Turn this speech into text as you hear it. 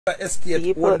estate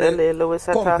People Lewis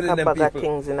are company talking them about people.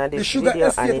 things in The this sugar video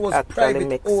and estate it was actually private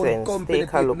makes owned sense. company Take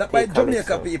a people, look, not by take a Jamaica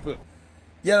listen. people.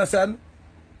 You understand?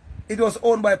 It was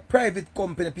owned by private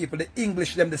company people, the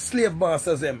English them, the slave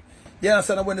masters them. You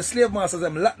understand? And when the slave masters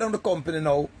them lock down the company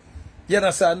now, you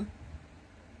understand?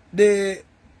 The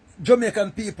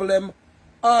Jamaican people them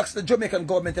asked the Jamaican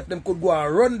government if them could go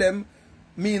and run them.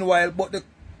 Meanwhile, but the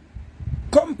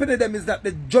company them is not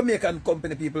the Jamaican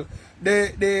company people.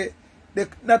 I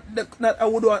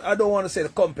don't want to say the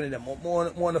company them. I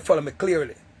want to follow me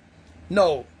clearly.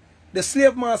 No, the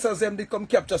slave masters them they come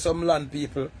capture some land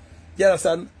people. You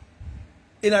understand?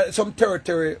 In some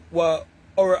territory where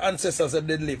our ancestors them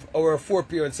did live, our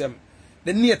foreparents them,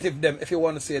 the native them, if you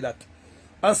want to say that,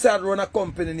 and start run a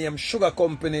company named Sugar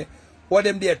Company, or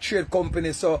them they trade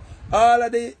company. So all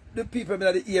of the people in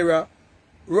the area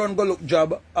run go look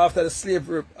job after the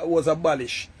slavery was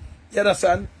abolished. You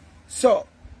understand? So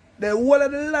the whole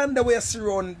of the land that we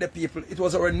surround the people, it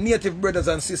was our native brothers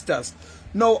and sisters.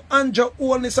 Now Andrew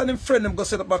Holness and him friend them go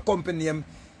set up a company named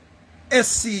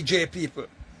SCJ people.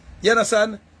 You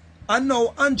understand? And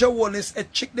now Andrew Holness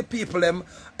check the people them,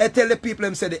 tell the people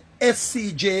them say the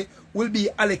SCJ will be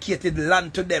allocated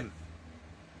land to them.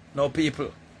 Now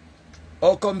people,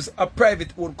 how comes a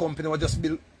private owned company will just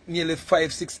build nearly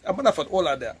 5, 6, I'm not for all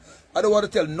of that. I don't want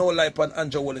to tell no lie on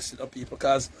Andrew Holness to people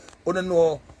because I don't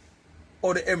know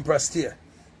how the empress here.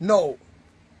 Now,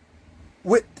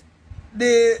 with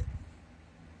the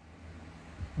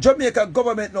Jamaica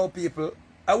government now people,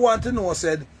 I want to know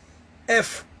said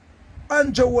if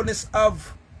Andrew Holness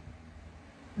have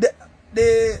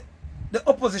the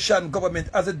opposition government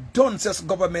as a dunces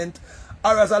government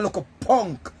or as a local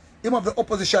punk, him of the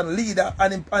opposition leader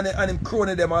and him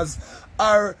crony them as,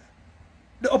 or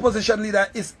the opposition leader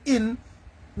is in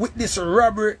with this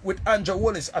robbery with Andrew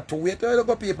Holness. At to wait to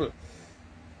go people.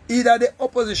 Either the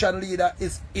opposition leader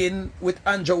is in with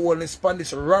Andrew Holness on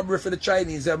this robbery for the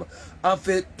Chinese and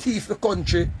for thief the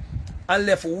country and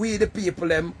left we the people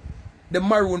them, the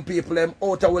maroon people them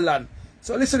out of our land.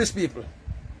 So listen to these people.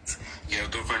 Your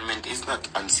government is not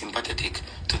unsympathetic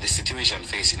to the situation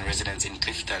facing residents in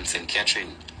Clifton, St.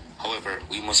 Catherine. However,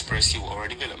 we must pursue our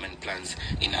development plans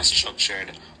in a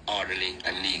structured, orderly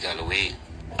and legal way.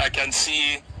 I can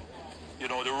see, the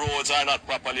roads are not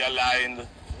properly aligned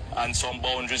and some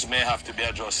boundaries may have to be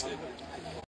adjusted.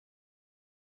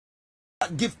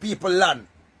 Give people land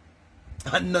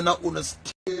and none of us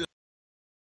steal.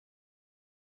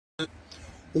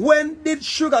 When did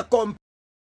Sugar Company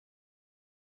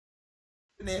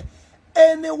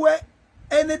anywhere,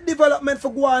 any development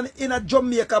for going in a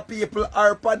Jamaica people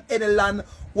or upon any land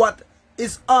what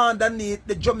is underneath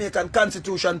the Jamaican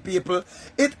Constitution people,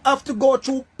 it have to go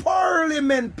through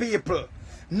Parliament people,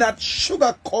 not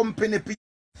Sugar Company people,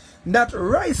 not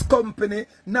Rice Company,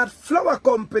 not Flour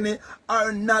Company,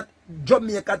 or not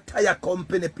Jamaica Tire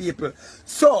Company people.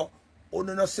 So,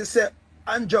 uno say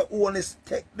Andrew Holness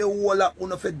take the whole of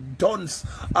uno for dunce.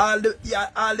 All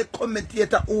the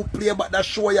commentator who play about that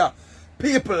show ya.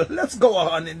 People, let's go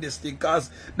on in this thing, cause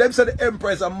them say the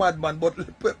emperor is a madman, but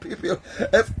people,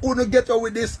 if uno get out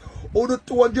with this, uno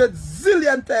 200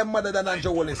 zillion times madder than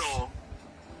Andrew Holness.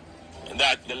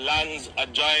 That the lands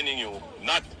adjoining you,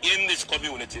 not in this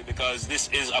community, because this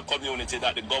is a community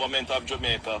that the government of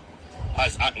Jamaica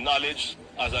has acknowledged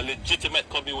as a legitimate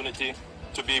community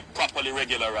to be properly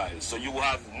regularized. So you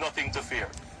have nothing to fear.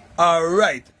 All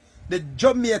right. The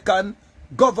Jamaican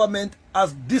government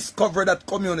has discovered that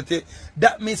community.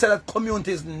 That means that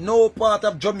community is no part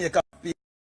of Jamaica.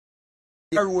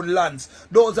 Their own lands.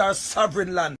 Those are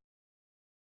sovereign lands.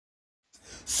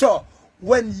 So,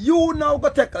 when you now go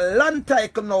take land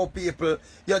title now, people,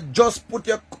 you just put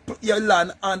your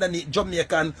land underneath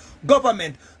Jamaican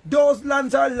government. Those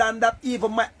lands are land that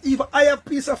even I have a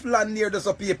piece of land near those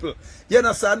people. You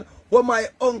understand? Where my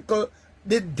uncle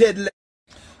did dead left.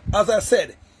 As I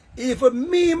said, if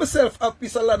me myself have a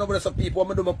piece of land over there, people,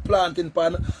 I'm do my planting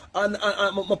pan and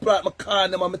my plant my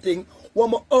corn and my thing.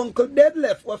 When my uncle dead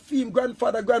left, or film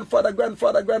grandfather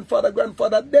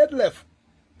dead left.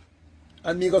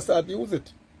 And me go start use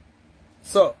it.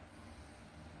 So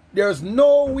there's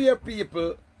nowhere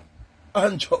people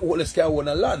Andrew Holness can own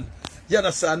a land. You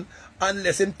understand?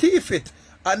 Unless him thief it.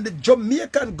 And the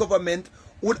Jamaican government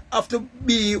would have to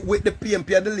be with the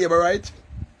PMP and the Labour, right?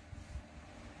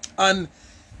 And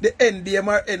the NDM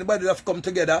or anybody have come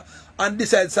together and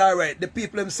decides, all right, the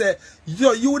people them say,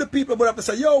 yo, you the people would have to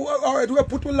say, yo, all right, we'll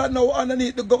put land now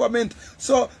underneath the government.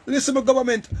 So listen to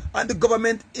government, and the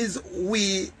government is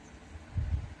we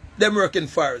them working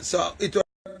for. So it will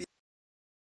be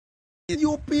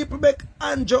you people make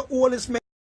Andrew Holness make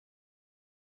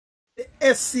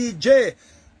SCJ.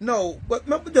 No, but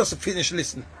let me just finish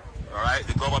listening. All right,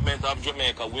 the government of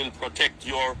Jamaica will protect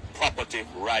your property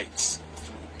rights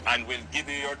and will give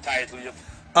you your title.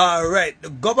 All right, the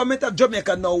government of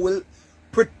Jamaica now will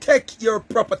protect your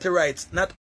property rights.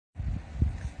 Not.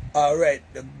 All right,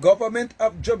 the government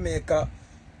of Jamaica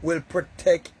will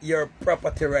protect your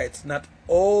property rights, not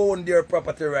own your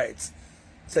property rights.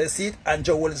 So you see it, and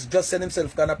Joe Willis just send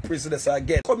himself kind of prison this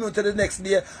again. Come out to the next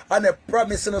day and they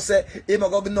promise you know, say he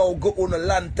going to now go on a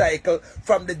land title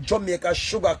from the Jamaica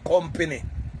Sugar Company.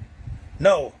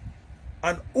 No.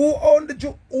 And who own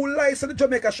the who license the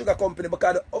Jamaica Sugar Company?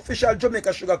 Because the official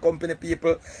Jamaica Sugar Company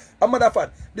people, a matter of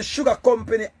fact, the sugar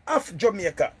company of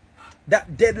Jamaica,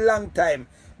 that dead long time,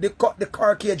 they cut the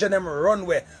car cage and them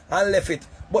runway and left it.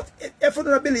 But if you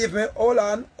don't believe me, hold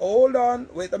on,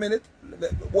 wait a minute.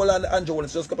 Hold on, Andrew,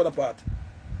 let's just come apart.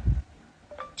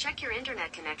 Check your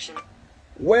internet connection.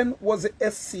 When was the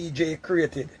SCJ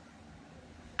created?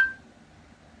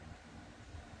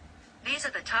 These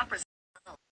are the top results.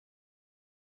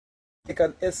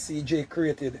 An SCJ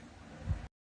created?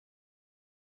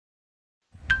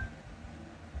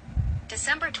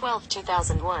 December 12,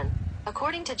 2001.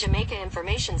 According to Jamaica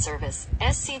Information Service,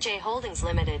 SCJ Holdings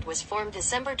Limited was formed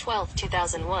December 12,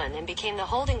 2001 and became the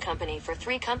holding company for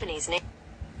 3 companies named.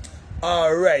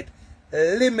 Alright.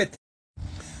 Limited.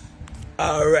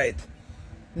 Alright.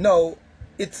 Now,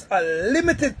 it's a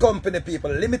limited company,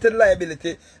 people. Limited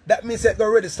liability. That means that they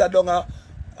registered down up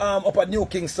at New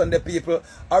Kingston, the people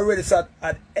are registered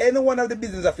at any one of the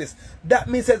business office. That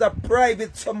means that a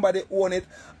private somebody own it,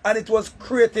 and it was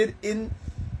created in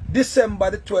December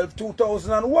the 12th,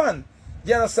 2001.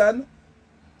 You understand?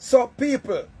 So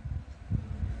people,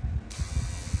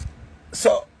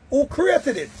 so who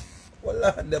created it?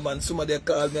 Well, the man, somebody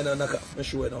called me and I can't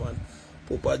show no one.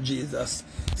 Papa Jesus.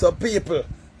 So people,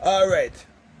 alright.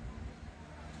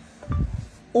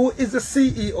 Who is the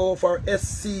CEO for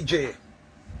SCJ?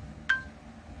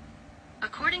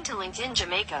 According to LinkedIn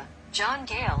Jamaica, John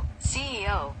Gale,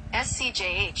 CEO,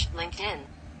 SCJH, LinkedIn.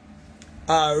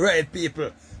 Alright,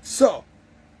 people. So,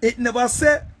 it never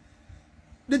said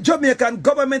the Jamaican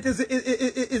government is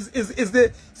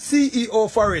the CEO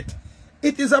for it.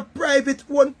 It is a private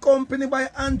owned company by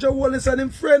Andrew Wallace and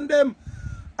his friend them.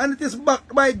 And it is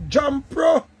backed by Jam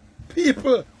Pro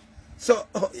people. So,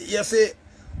 you see,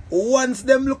 once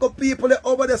them look at people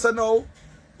over there, so now,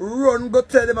 run, go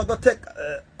tell them I go take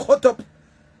cut up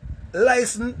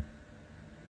license.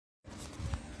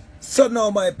 So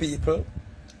now, my people,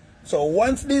 so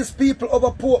once these people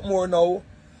over Portmore now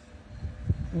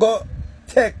go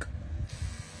take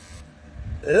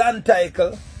land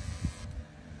title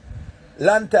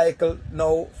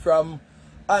now from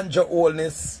Andrew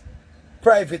Holness,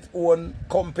 private owned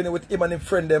company with him and his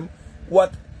friend them,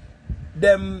 what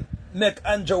them make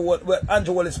Andrew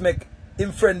Holness make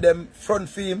him friend them front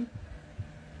film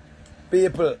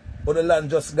people on the land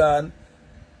just gone.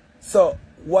 So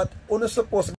what on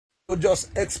supposed to just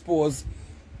expose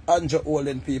Andrew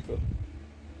Holden people,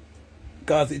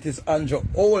 because it is Andrew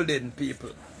Holden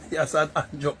people. Yes, and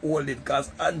Andrew Holden,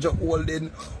 because Andrew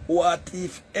Holden what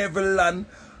if every land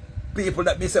people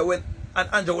that me say when and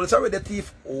Andrew Holden is already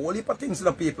thief all heap of things to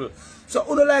the people. So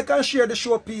you like and share the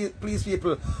show, please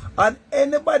people, and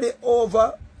anybody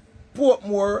over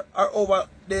Portmore or over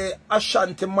the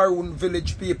Ashanti Maroon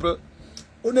Village people,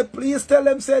 please tell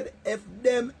them said if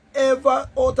them ever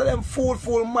out of them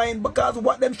full mind, because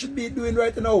what them should be doing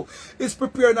right now is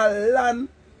preparing a land,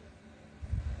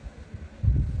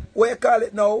 what you call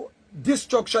it now,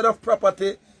 destruction of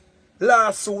property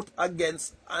lawsuit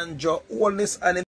against Andrew Holness and